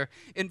says there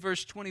in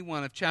verse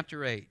 21 of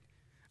chapter 8.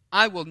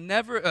 I will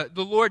never,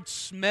 the Lord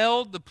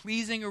smelled the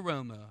pleasing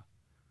aroma.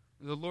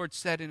 The Lord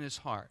said in his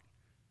heart,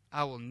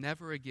 I will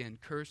never again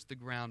curse the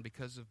ground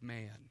because of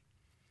man.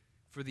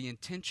 For the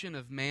intention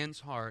of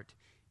man's heart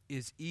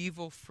is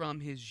evil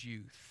from his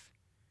youth.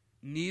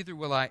 Neither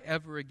will I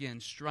ever again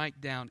strike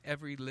down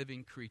every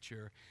living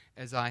creature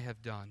as I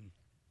have done.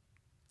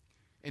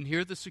 And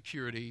hear the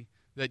security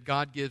that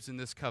God gives in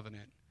this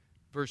covenant.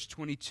 Verse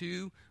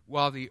 22,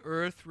 while the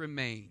earth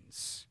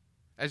remains,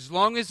 as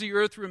long as the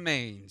earth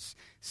remains,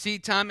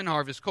 seed time and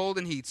harvest, cold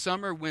and heat,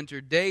 summer,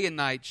 winter, day and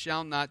night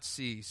shall not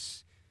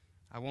cease.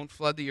 I won't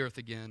flood the earth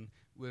again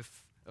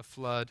with a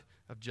flood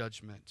of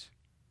judgment.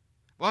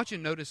 I want you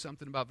to notice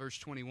something about verse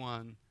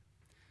 21.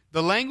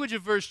 The language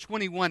of verse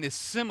 21 is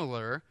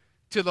similar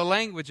to the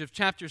language of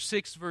chapter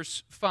 6,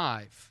 verse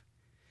 5.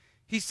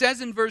 He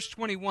says in verse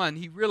 21,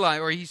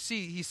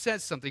 he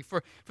says something,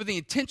 for the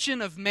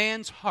intention of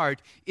man's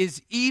heart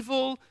is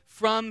evil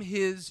from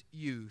his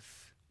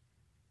youth.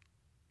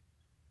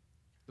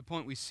 The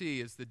point we see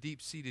is the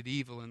deep-seated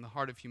evil in the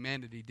heart of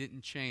humanity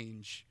didn't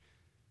change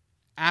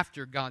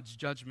after God's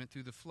judgment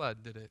through the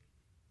flood, did it?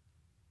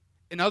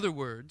 In other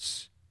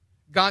words,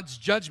 God's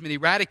judgment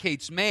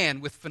eradicates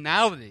man with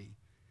finality,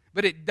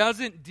 but it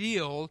doesn't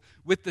deal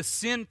with the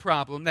sin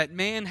problem that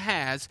man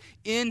has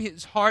in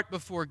his heart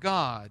before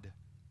God.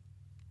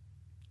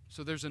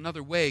 So there's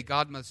another way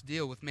God must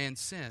deal with man's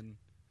sin.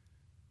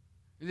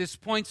 This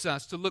points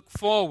us to look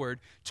forward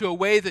to a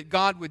way that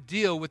God would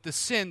deal with the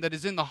sin that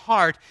is in the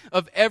heart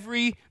of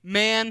every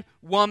man,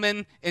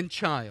 woman, and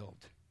child.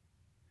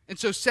 And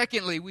so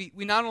secondly, we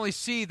not only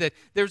see that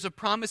there's a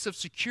promise of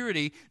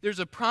security, there's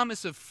a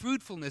promise of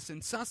fruitfulness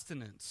and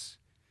sustenance.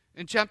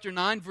 In chapter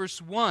 9,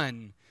 verse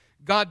 1,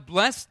 God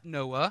blessed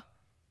Noah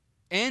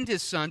and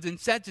his sons and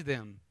said to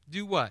them,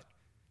 do what?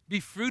 Be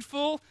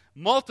fruitful,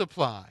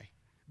 multiply.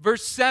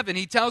 Verse 7,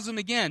 he tells them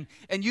again,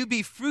 and you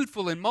be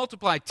fruitful and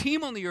multiply,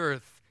 teem on the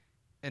earth,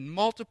 and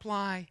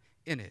multiply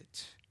in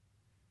it.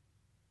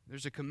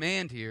 There's a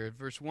command here in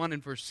verse 1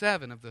 and verse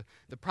 7 of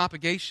the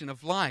propagation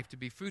of life to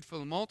be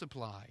fruitful and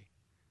multiply.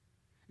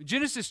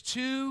 Genesis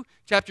 2,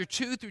 chapter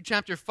 2 through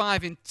chapter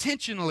 5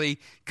 intentionally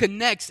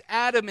connects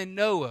Adam and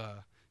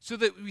Noah so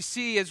that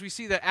as we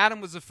see that Adam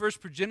was the first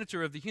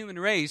progenitor of the human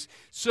race,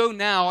 so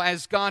now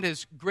as God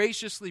has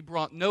graciously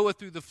brought Noah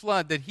through the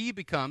flood, that he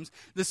becomes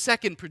the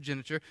second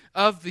progenitor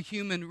of the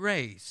human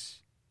race.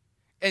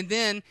 And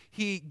then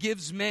he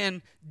gives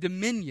man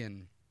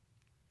dominion.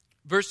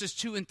 Verses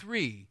 2 and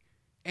 3,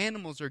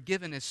 animals are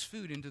given as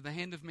food into the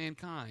hand of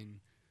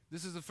mankind.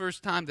 This is the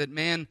first time that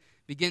man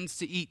begins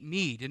to eat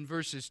meat in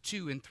verses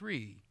 2 and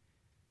 3.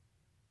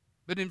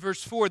 But in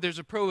verse 4, there's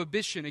a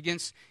prohibition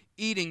against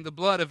eating the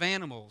blood of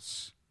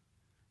animals.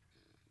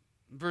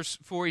 In verse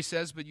 4, he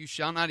says, but you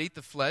shall not eat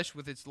the flesh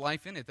with its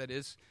life in it, that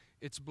is,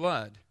 its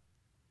blood.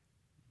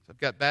 So I've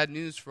got bad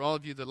news for all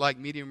of you that like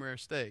medium rare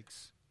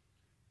steaks.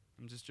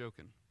 I'm just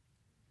joking.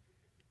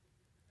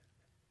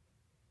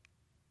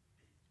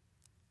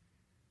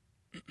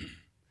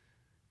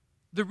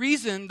 The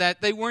reason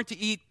that they weren't to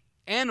eat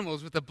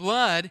animals with the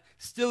blood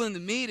still in the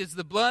meat is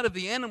the blood of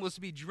the animals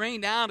to be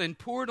drained out and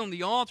poured on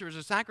the altar as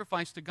a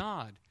sacrifice to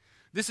God.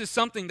 This is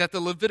something that the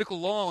Levitical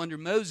law under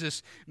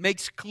Moses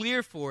makes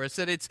clear for us,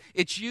 that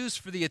it's used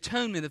for the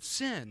atonement of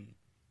sin.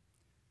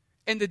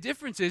 And the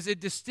difference is it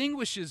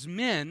distinguishes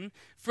men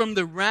from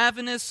the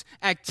ravenous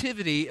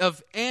activity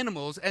of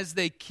animals as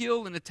they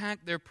kill and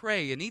attack their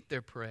prey and eat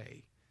their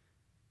prey.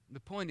 The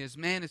point is,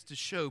 man is to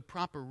show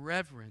proper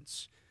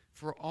reverence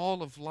for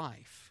all of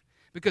life,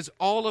 because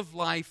all of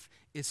life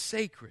is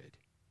sacred.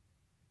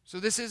 So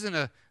this isn't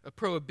a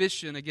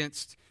prohibition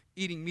against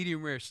eating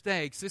medium rare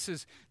steaks. This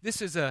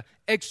is a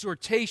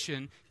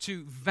exhortation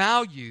to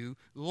value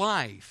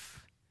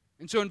life.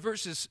 And so in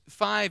verses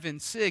 5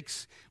 and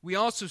 6, we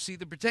also see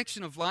the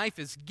protection of life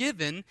is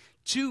given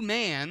to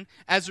man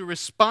as a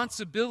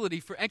responsibility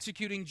for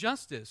executing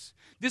justice.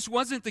 This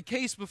wasn't the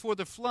case before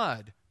the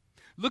flood.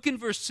 Look in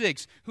verse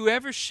 6.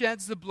 Whoever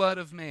sheds the blood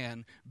of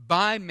man,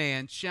 by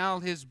man shall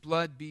his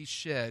blood be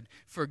shed.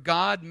 For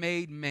God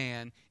made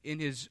man in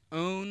his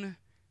own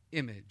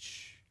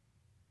image.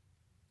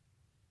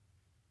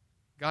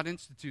 God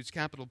institutes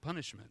capital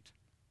punishment.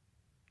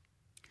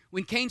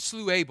 When Cain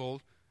slew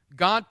Abel,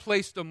 God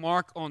placed a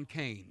mark on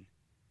Cain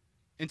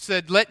and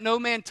said, let no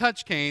man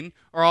touch Cain,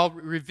 or I'll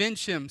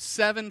revenge him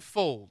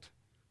sevenfold.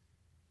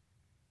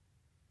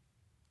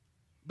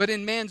 But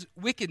in man's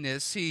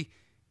wickedness,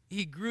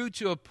 he grew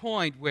to a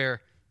point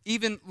where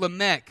even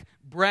Lamech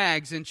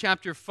brags in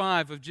chapter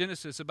 5 of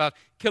Genesis about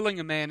killing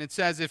a man and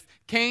says, if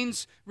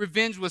Cain's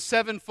revenge was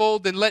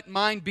sevenfold, then let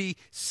mine be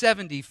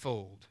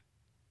 70-fold.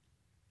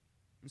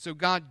 And so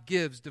God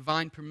gives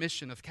divine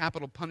permission of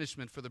capital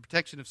punishment for the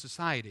protection of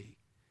society.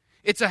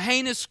 It's a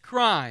heinous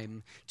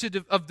crime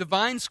of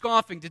divine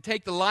scoffing to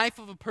take the life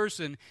of a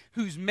person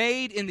who's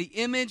made in the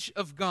image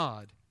of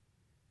God.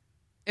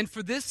 And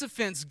for this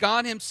offense,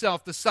 God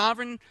himself, the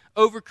sovereign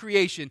over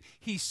creation,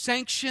 he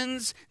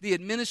sanctions the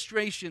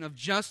administration of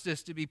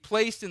justice to be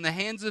placed in the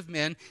hands of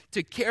men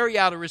to carry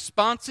out a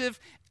responsive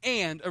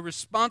and a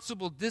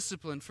responsible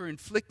discipline for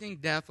inflicting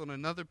death on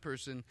another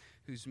person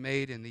who's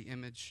made in the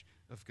image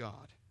of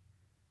God.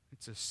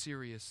 It's a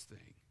serious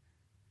thing.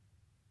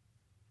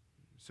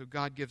 So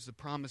God gives the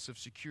promise of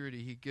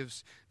security. He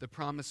gives the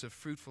promise of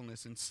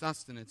fruitfulness and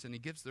sustenance, and he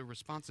gives the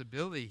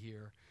responsibility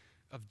here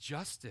of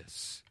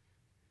justice.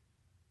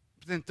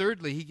 But then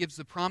thirdly, he gives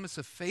the promise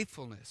of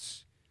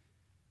faithfulness.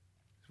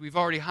 We've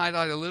already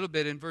highlighted a little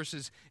bit in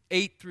verses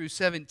 8 through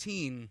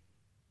 17.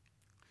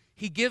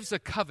 He gives a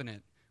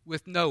covenant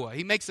with Noah.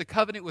 He makes a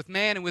covenant with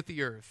man and with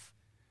the earth.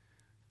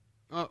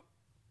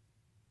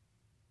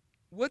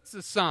 What's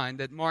the sign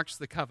that marks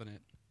the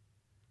covenant?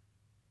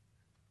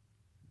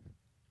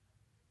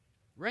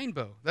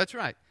 Rainbow. That's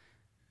right.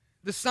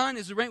 The sign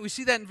is the rainbow. We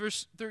see that in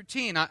verse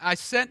 13. I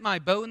set my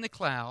bow in the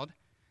cloud,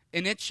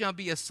 and it shall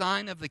be a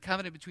sign of the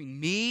covenant between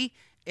me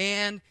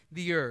and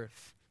the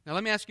earth. Now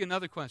let me ask you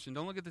another question.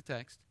 Don't look at the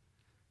text.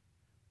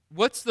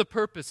 What's the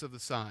purpose of the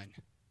sign?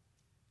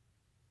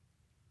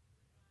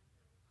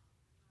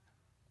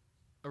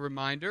 A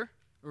reminder?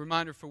 A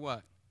reminder for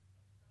what?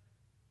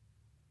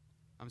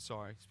 I'm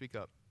sorry, speak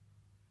up.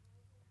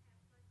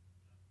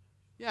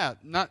 Yeah,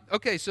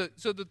 okay, so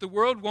that the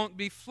world won't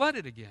be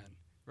flooded again,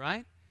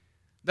 right?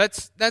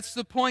 That's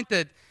the point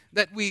that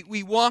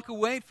we walk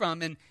away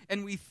from,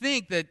 and we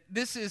think that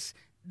this is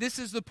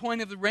the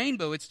point of the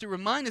rainbow. It's to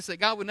remind us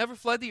that God would never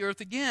flood the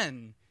earth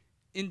again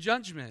in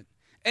judgment.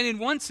 And in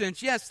one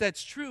sense, yes,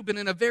 that's true, but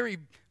in a very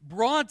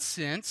broad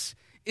sense,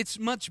 it's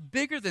much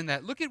bigger than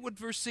that. Look at what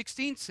verse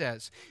 16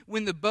 says.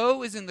 When the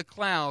bow is in the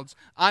clouds,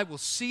 I will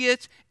see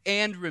it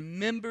and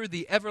remember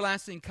the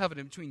everlasting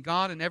covenant between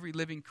God and every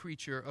living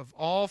creature of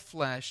all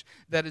flesh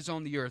that is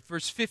on the earth.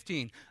 Verse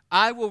 15,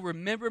 I will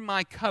remember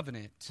my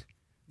covenant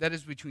that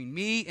is between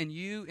me and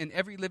you and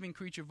every living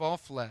creature of all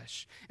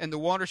flesh, and the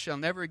water shall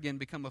never again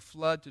become a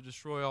flood to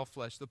destroy all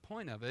flesh. The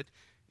point of it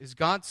is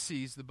God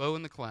sees the bow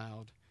in the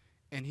cloud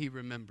and he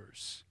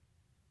remembers.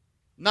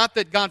 Not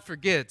that God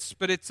forgets,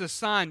 but it's a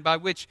sign by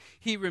which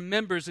he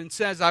remembers and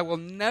says, I will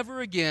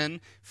never again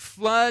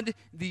flood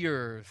the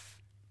earth.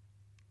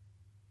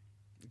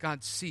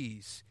 God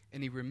sees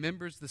and he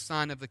remembers the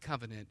sign of the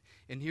covenant.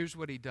 And here's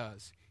what he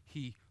does.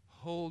 He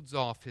holds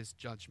off his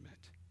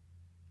judgment.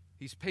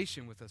 He's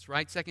patient with us,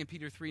 right? 2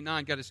 Peter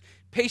 3:9, God is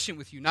patient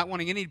with you, not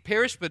wanting any to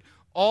perish, but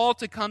all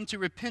to come to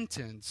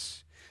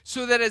repentance.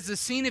 So that as the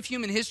scene of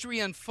human history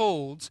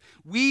unfolds,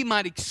 we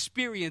might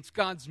experience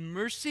God's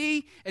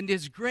mercy and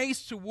his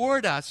grace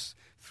toward us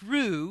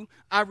through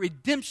our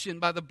redemption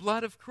by the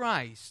blood of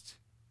Christ.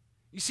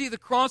 You see, the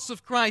cross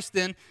of Christ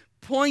then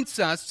points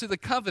us to the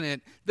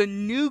covenant, the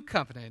new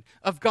covenant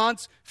of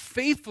God's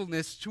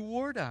faithfulness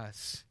toward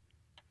us.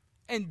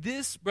 And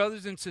this,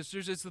 brothers and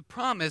sisters, is the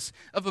promise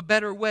of a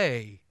better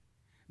way.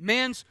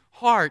 Man's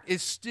heart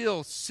is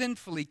still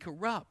sinfully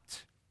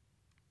corrupt.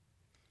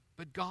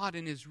 But God,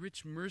 in his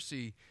rich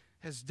mercy,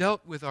 has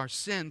dealt with our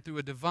sin through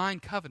a divine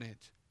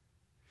covenant.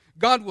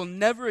 God will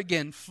never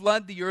again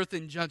flood the earth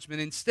in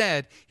judgment.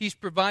 Instead, he's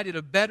provided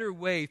a better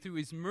way through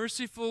his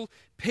merciful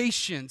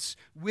patience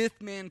with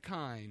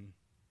mankind.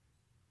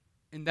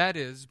 And that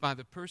is by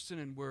the person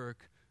and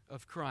work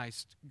of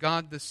Christ.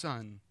 God the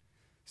Son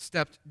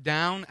stepped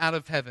down out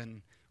of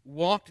heaven,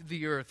 walked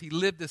the earth. He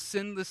lived a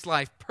sinless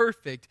life,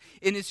 perfect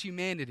in his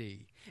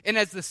humanity. And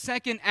as the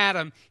second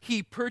Adam,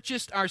 he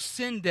purchased our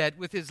sin debt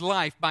with his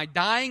life by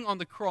dying on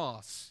the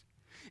cross.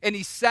 And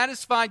he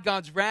satisfied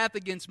God's wrath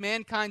against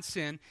mankind's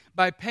sin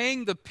by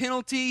paying the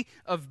penalty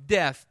of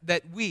death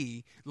that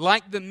we,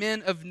 like the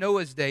men of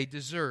Noah's day,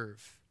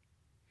 deserve.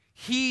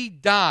 He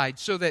died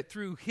so that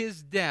through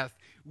his death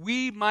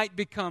we might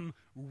become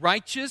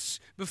righteous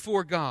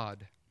before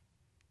God.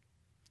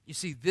 You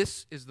see,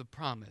 this is the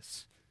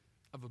promise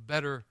of a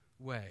better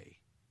way.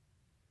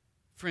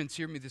 Friends,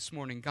 hear me this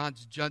morning.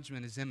 God's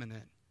judgment is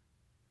imminent.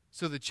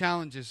 So the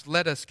challenge is,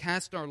 let us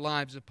cast our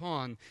lives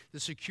upon the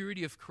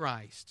security of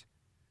Christ,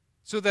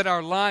 so that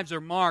our lives are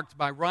marked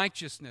by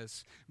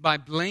righteousness, by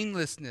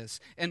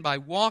blamelessness, and by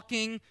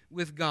walking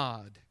with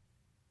God.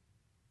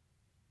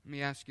 Let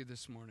me ask you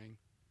this morning,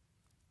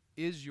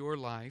 is your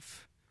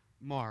life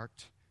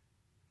marked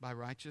by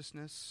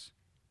righteousness,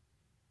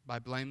 by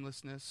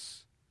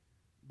blamelessness,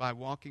 by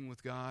walking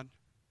with God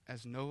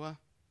as Noah?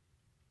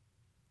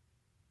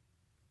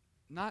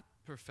 Not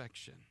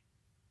perfection,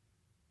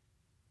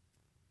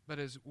 but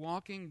as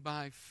walking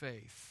by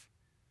faith,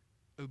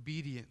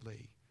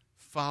 obediently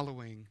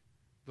following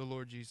the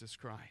Lord Jesus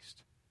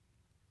Christ.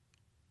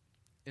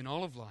 In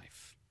all of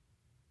life,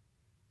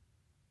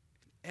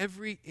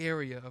 every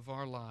area of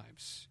our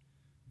lives,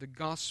 the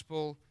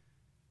gospel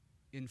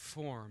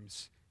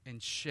informs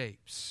and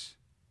shapes.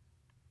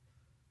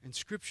 And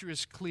Scripture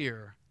is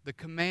clear, the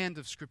command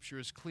of Scripture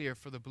is clear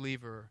for the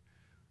believer,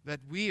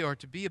 that we are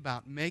to be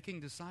about making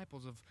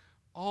disciples of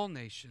all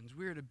nations.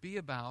 We are to be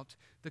about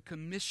the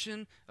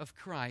commission of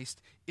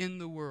Christ in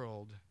the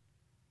world.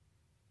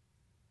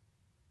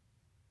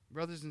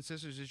 Brothers and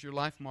sisters, is your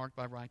life marked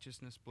by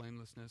righteousness,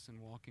 blamelessness,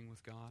 and walking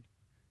with God?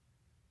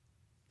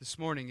 This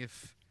morning,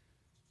 if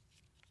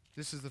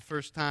this is the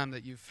first time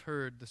that you've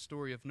heard the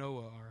story of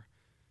Noah or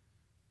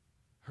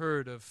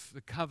heard of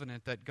the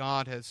covenant that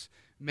God has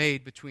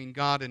made between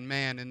God and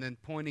man, and then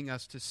pointing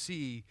us to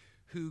see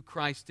who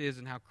Christ is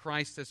and how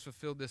Christ has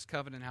fulfilled this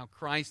covenant, how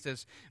Christ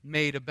has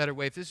made a better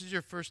way. If this is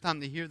your first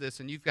time to hear this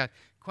and you've got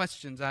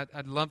questions,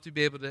 I'd love to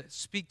be able to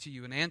speak to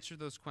you and answer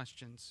those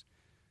questions.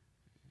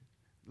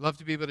 Love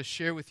to be able to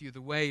share with you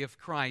the way of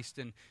Christ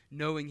and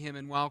knowing Him,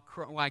 and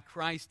why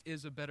Christ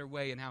is a better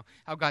way, and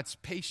how God's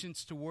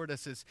patience toward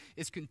us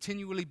is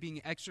continually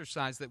being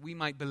exercised that we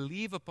might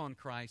believe upon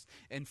Christ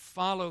and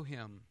follow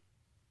Him.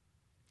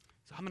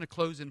 So I'm going to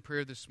close in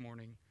prayer this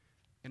morning,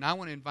 and I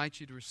want to invite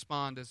you to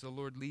respond as the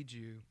Lord leads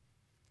you.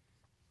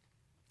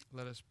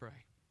 Let us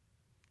pray.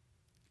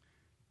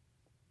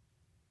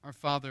 Our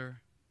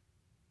Father,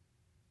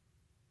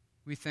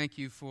 we thank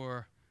you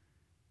for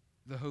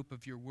the hope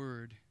of your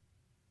word.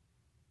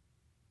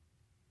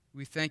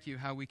 We thank you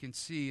how we can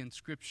see in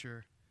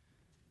Scripture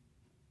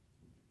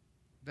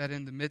that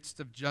in the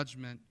midst of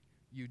judgment,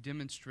 you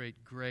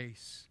demonstrate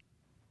grace.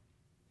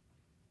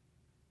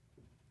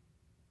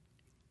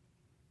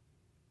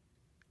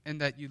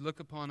 And that you look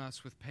upon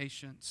us with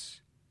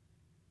patience,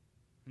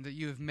 and that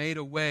you have made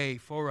a way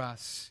for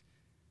us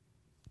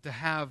to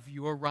have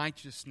your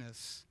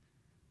righteousness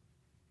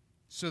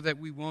so that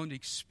we won't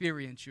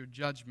experience your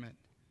judgment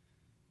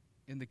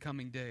in the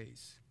coming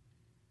days.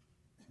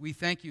 We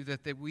thank you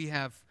that we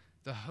have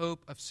the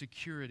hope of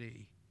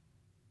security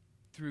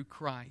through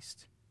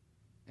Christ,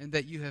 and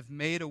that you have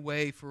made a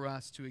way for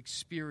us to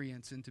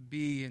experience and to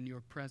be in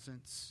your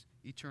presence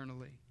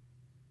eternally.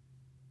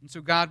 And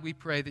so, God, we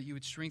pray that you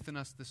would strengthen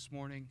us this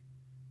morning,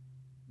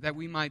 that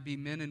we might be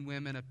men and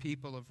women, a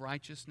people of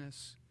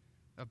righteousness,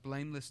 of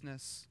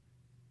blamelessness,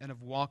 and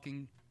of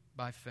walking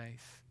by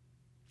faith.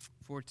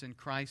 For it's in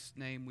Christ's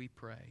name we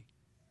pray.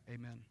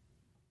 Amen.